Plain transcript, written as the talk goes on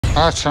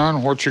Hi,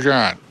 son. What you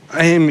got?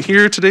 I am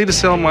here today to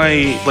sell my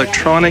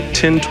electronic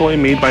tin toy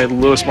made by the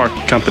Lewis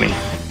Market Company.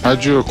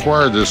 How'd you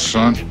acquire this,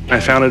 son? I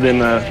found it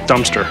in a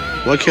dumpster.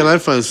 Why can't I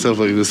find stuff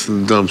like this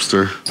in the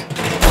dumpster?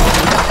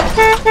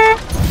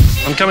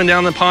 I'm coming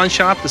down to the pawn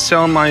shop to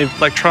sell my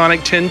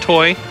electronic tin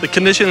toy. The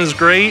condition is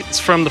great. It's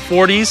from the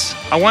 40s.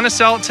 I want to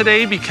sell it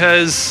today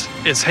because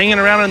it's hanging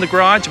around in the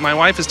garage and my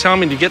wife is telling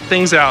me to get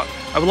things out.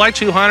 I would like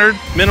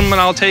 $200. Minimum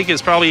I'll take is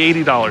probably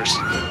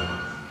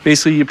 $80.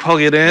 Basically, you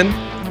plug it in.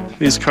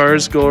 These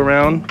cars go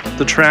around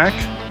the track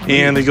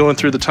and they go in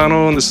through the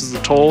tunnel, and this is the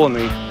toll, and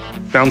they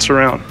bounce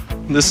around.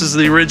 This is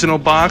the original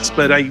box,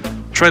 but I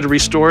tried to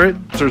restore it.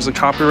 There's a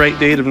copyright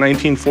date of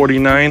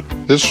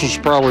 1949. This was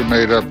probably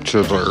made up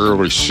to the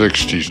early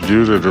 60s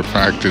due to the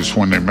fact is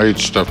when they made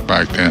stuff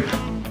back then,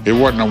 it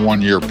wasn't a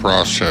one-year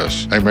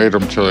process. They made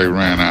them till they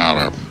ran out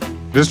of them.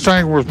 This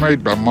thing was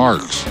made by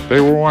Marx.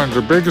 They were one of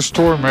the biggest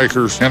toy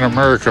makers in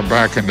America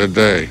back in the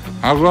day.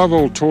 I love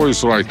old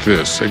toys like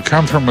this. They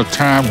come from a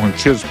time when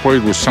kids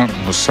played with something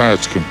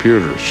besides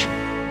computers.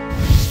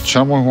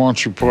 Someone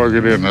wants you to plug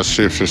it in. Let's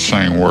see if this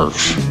thing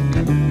works.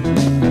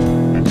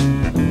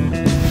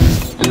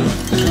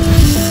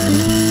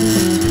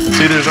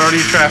 See, there's already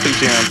a traffic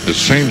jam. It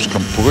seems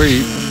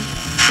complete.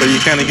 So you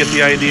kind of get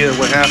the idea of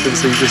what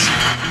happens.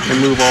 They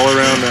move all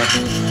around there.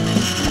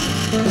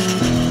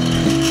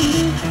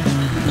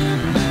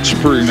 It's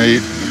pretty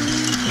neat.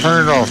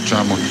 Turn it off,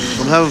 gentlemen.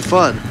 I'm having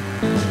fun.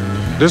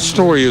 This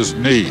toy is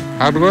neat.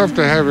 I'd love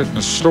to have it in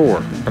the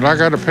store, but I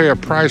got to pay a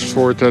price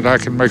for it that I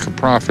can make a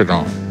profit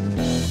on.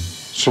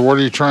 So what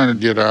are you trying to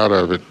get out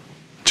of it?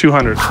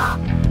 $200.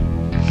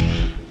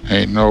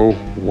 Ain't no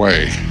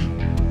way.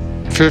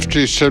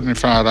 $50,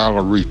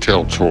 $75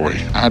 retail toy.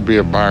 I'd be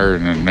a buyer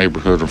in the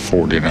neighborhood of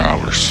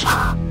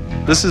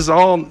 $40. This is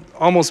all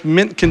almost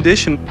mint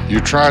condition.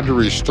 You tried to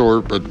restore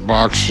it, but the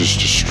box is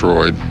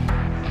destroyed.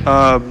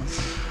 How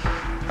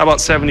about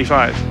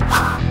 75?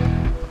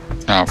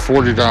 Now,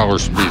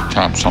 $40 would be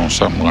tops on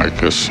something like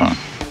this, son.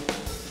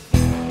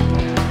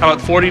 How about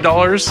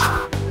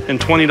 $40 and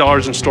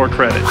 $20 in store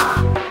credit?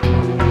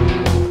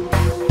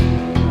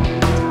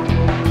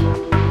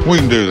 We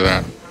can do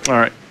that. All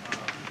right.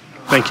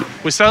 Thank you.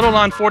 We settled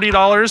on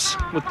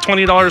 $40 with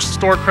 $20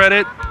 store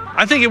credit.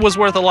 I think it was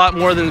worth a lot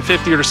more than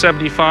 $50 or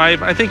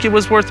 $75. I think it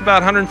was worth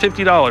about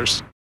 $150.